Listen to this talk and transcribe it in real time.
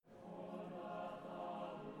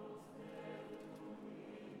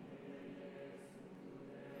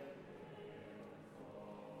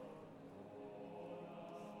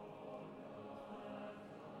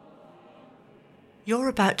You're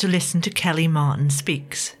about to listen to Kelly Martin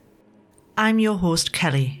Speaks. I'm your host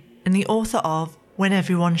Kelly, and the author of When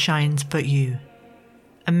Everyone Shines But You,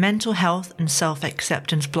 a mental health and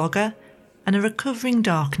self-acceptance blogger and a recovering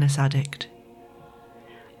darkness addict.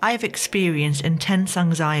 I have experienced intense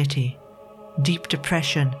anxiety, deep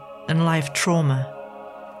depression and life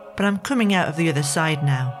trauma, but I'm coming out of the other side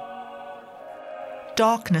now.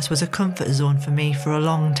 Darkness was a comfort zone for me for a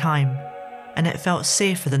long time, and it felt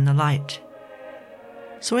safer than the light.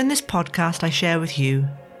 So in this podcast I share with you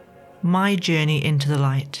my journey into the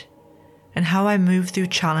light and how I move through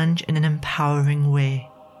challenge in an empowering way.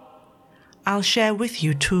 I'll share with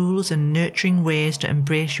you tools and nurturing ways to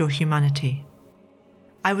embrace your humanity.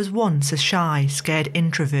 I was once a shy, scared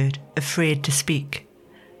introvert, afraid to speak,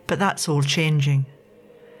 but that's all changing.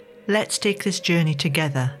 Let's take this journey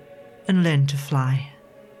together and learn to fly.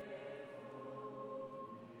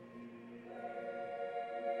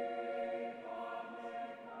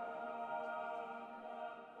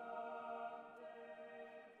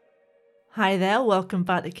 Hi there, welcome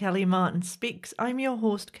back to Kelly Martin Speaks. I'm your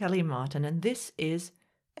host Kelly Martin and this is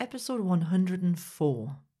episode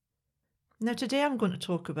 104. Now today I'm going to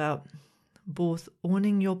talk about both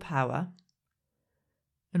owning your power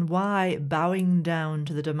and why bowing down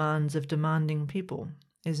to the demands of demanding people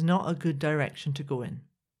is not a good direction to go in.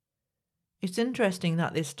 It's interesting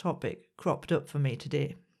that this topic cropped up for me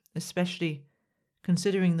today, especially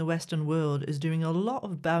considering the Western world is doing a lot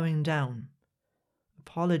of bowing down,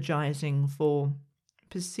 apologizing for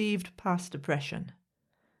perceived past oppression,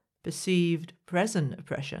 perceived present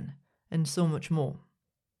oppression, and so much more.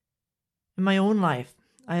 In my own life,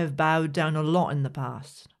 I have bowed down a lot in the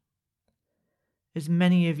past. As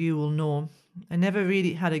many of you will know, I never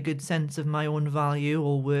really had a good sense of my own value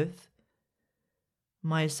or worth.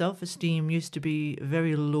 My self-esteem used to be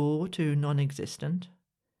very low to non-existent.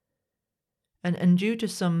 And due to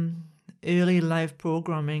some early life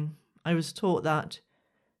programming, I was taught that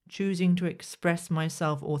choosing to express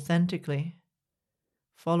myself authentically,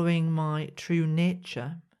 following my true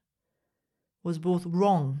nature, was both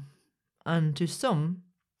wrong and to some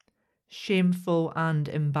shameful and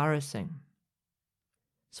embarrassing.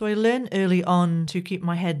 So I learned early on to keep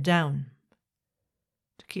my head down,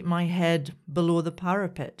 to keep my head below the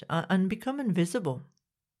parapet and become invisible.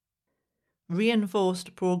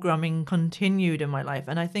 Reinforced programming continued in my life,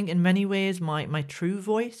 and I think in many ways my true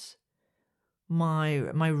voice, my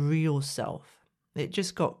real self, it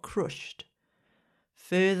just got crushed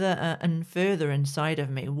further and further inside of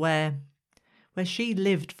me, where she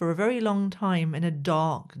lived for a very long time in a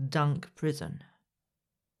dark, dank prison.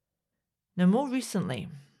 Now, more recently,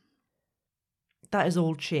 that has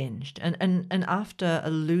all changed, and after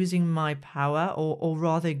losing my power, or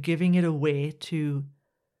rather giving it away to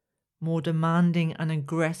more demanding and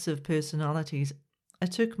aggressive personalities, I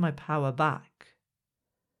took my power back.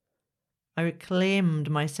 I reclaimed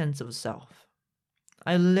my sense of self.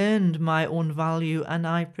 I learned my own value and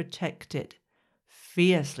I protect it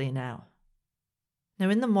fiercely now. Now,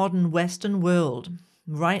 in the modern Western world,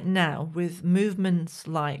 right now, with movements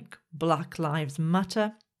like Black Lives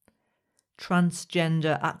Matter,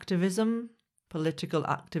 transgender activism, political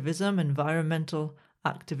activism, environmental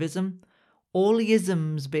activism, all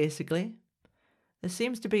isms basically, there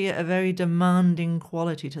seems to be a very demanding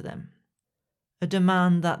quality to them. A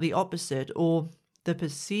demand that the opposite, or the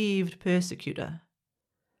perceived persecutor,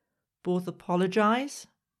 both apologize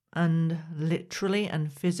and literally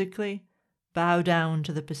and physically bow down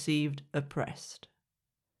to the perceived oppressed.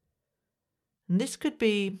 And this could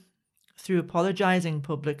be through apologizing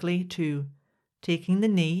publicly, to taking the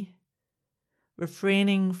knee,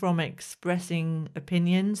 refraining from expressing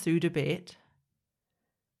opinions through debate,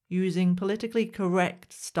 using politically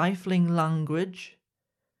correct, stifling language,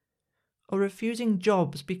 or refusing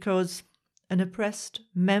jobs because an oppressed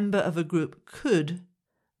member of a group could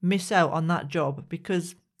miss out on that job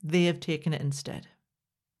because they have taken it instead.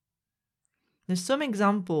 There's some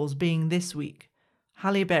examples being this week.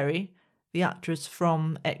 Halle Berry, the actress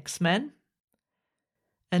from X-Men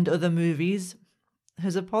and other movies,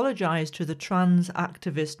 has apologized to the trans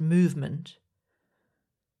activist movement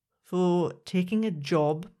for taking a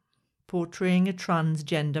job portraying a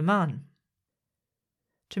transgender man.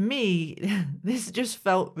 To me, this just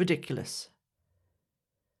felt ridiculous,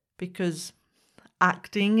 because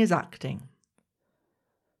acting is acting.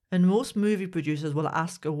 And most movie producers will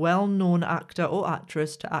ask a well-known actor or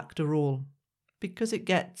actress to act a role because it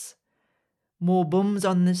gets more bums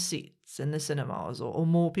on the seats in the cinemas or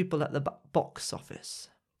more people at the box office.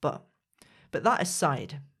 But that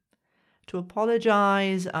aside, to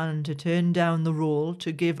apologise and to turn down the role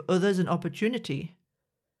to give others an opportunity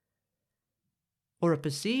or a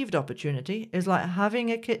perceived opportunity is like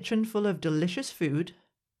having a kitchen full of delicious food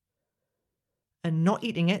and not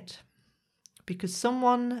eating it because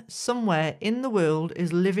someone somewhere in the world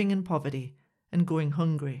is living in poverty and going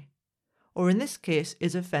hungry, or in this case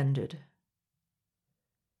is offended.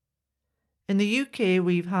 In the UK,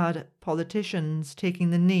 we've had politicians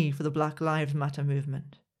taking the knee for the Black Lives Matter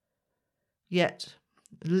movement. Yet,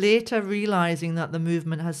 later realising that the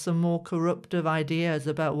movement has some more corruptive ideas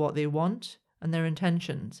about what they want and their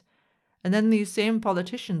intentions, and then these same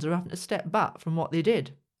politicians are having to step back from what they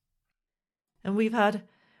did. And we've had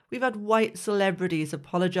white celebrities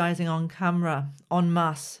apologising on camera, en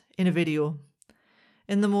masse, in a video,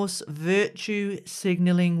 in the most virtue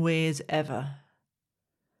signalling ways ever,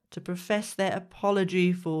 to profess their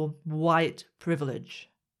apology for white privilege.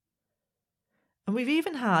 And we've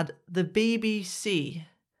even had the BBC,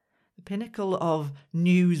 the pinnacle of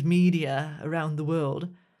news media around the world,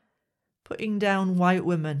 putting down white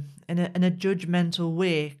women in a judgmental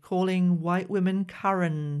way, calling white women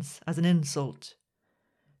Karens as an insult,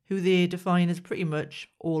 who they define as pretty much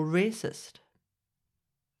all racist.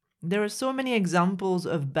 There are so many examples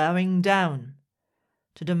of bowing down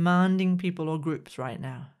to demanding people or groups right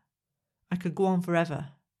now. I could go on forever.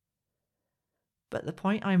 But the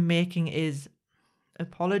point I'm making is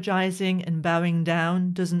apologising and bowing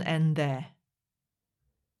down doesn't end there.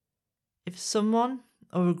 If someone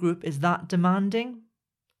or a group is that demanding,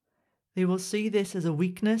 they will see this as a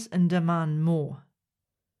weakness and demand more.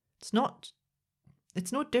 It's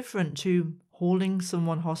no different to holding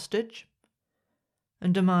someone hostage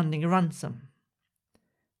and demanding a ransom.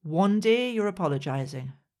 One day you're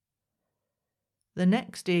apologising. The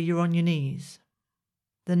next day you're on your knees.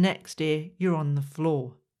 The next day you're on the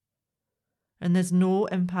floor. And there's no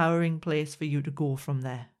empowering place for you to go from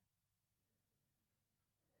there.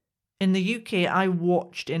 In the UK, I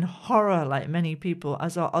watched in horror, like many people,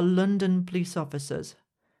 as our London police officers,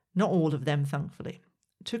 not all of them thankfully,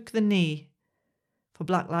 took the knee for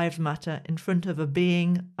Black Lives Matter in front of a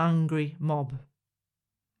baying, angry mob.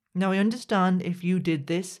 Now I understand if you did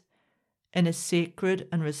this in a sacred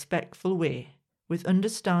and respectful way, with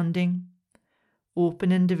understanding,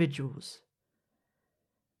 open individuals.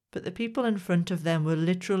 But the people in front of them were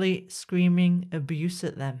literally screaming abuse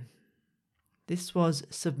at them. This was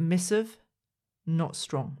submissive, not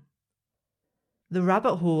strong. The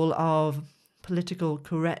rabbit hole of political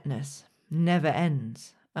correctness never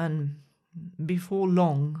ends, and before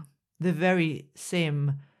long, the very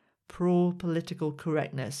same pro-political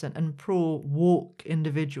correctness and pro-woke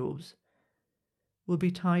individuals will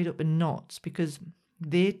be tied up in knots because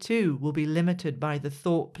they too will be limited by the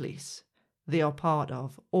thought police they are part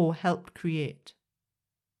of or helped create.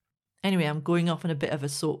 Anyway, I'm going off on a bit of a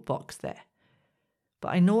soapbox there.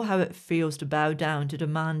 But I know how it feels to bow down to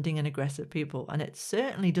demanding and aggressive people, and it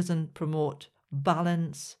certainly doesn't promote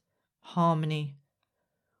balance, harmony,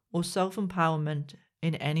 or self-empowerment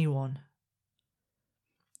in anyone.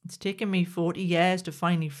 It's taken me 40 years to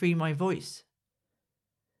finally free my voice.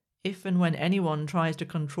 If and when anyone tries to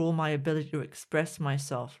control my ability to express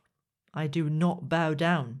myself, I do not bow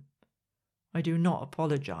down. I do not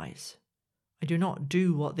apologise. I do not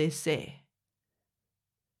do what they say.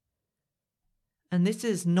 And this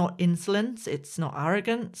is not insolence, it's not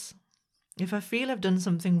arrogance. If I feel I've done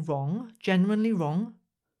something wrong, genuinely wrong,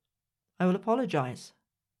 I will apologise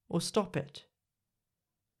or stop it.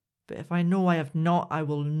 But if I know I have not, I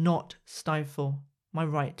will not stifle my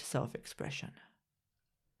right to self-expression.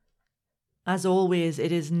 As always,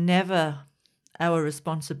 it is never our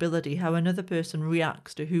responsibility how another person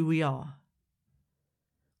reacts to who we are.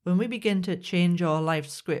 When we begin to change our life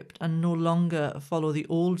script and no longer follow the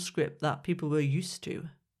old script that people were used to,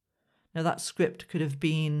 now that script could have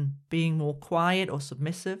been being more quiet or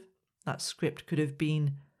submissive. That script could have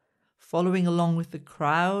been following along with the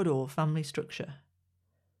crowd or family structure.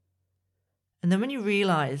 And then when you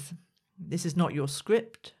realise this is not your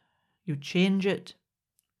script, you change it,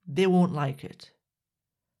 they won't like it.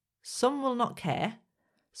 Some will not care,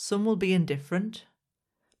 some will be indifferent,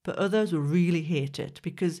 but others will really hate it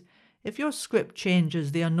because if your script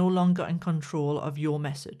changes, they are no longer in control of your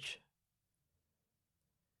message.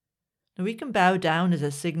 Now we can bow down as a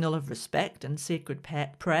signal of respect and sacred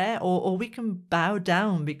prayer, or we can bow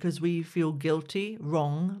down because we feel guilty,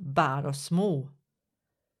 wrong, bad, or small.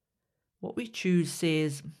 What we choose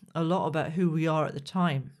says a lot about who we are at the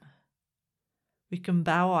time. We can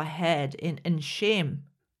bow our head in shame,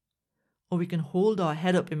 or we can hold our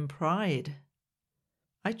head up in pride.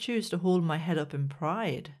 I choose to hold my head up in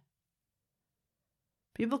pride.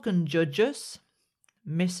 People can judge us,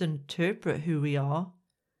 misinterpret who we are,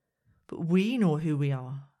 but we know who we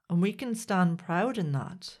are, And we can stand proud in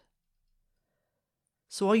that.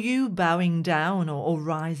 So are you bowing down or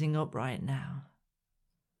rising up right now?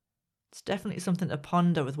 It's definitely something to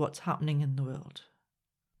ponder with what's happening in the world.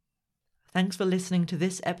 Thanks for listening to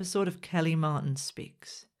this episode of Kelly Martin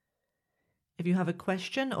Speaks. If you have a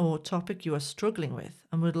question or topic you are struggling with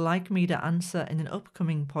and would like me to answer in an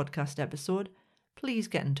upcoming podcast episode, please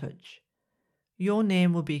get in touch. Your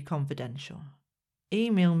name will be confidential.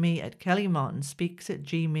 Email me at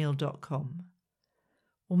kellymartinspeaks@gmail.com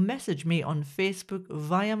or message me on Facebook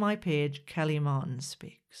via my page Kelly Martin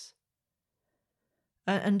Speaks.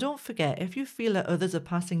 And don't forget, if you feel that others are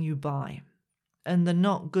passing you by and the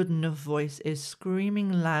not good enough voice is screaming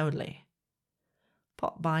loudly,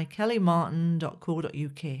 pop by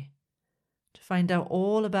kellymartin.co.uk to find out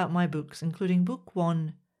all about my books, including book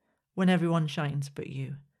 1, When Everyone Shines But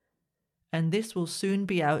You. And this will soon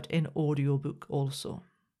be out in audiobook also.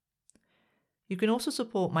 You can also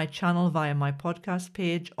support my channel via my podcast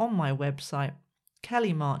page on my website,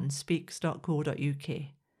 kellymartinspeaks.co.uk,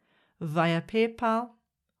 via PayPal,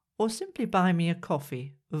 or simply buy me a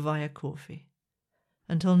coffee via Ko-fi.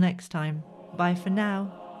 Until next time, bye for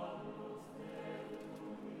now.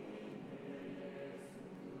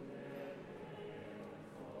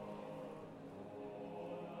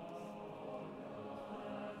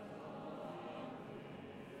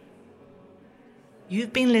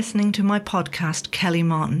 You've been listening to my podcast, Kelly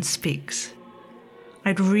Martin Speaks.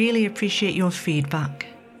 I'd really appreciate your feedback.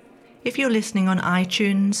 If you're listening on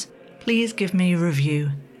iTunes, please give me a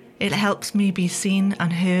review. It helps me be seen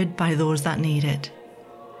and heard by those that need it.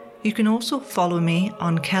 You can also follow me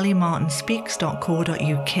on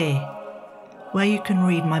kellymartinspeaks.co.uk, where you can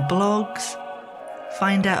read my blogs,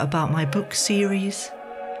 find out about my book series,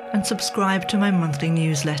 and subscribe to my monthly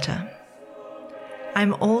newsletter.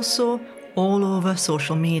 I'm also all over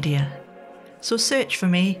social media, so search for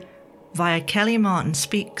me via Kelly Martin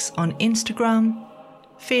Speaks on Instagram,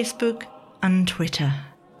 Facebook and Twitter.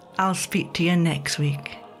 I'll speak to you next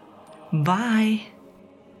week. Bye.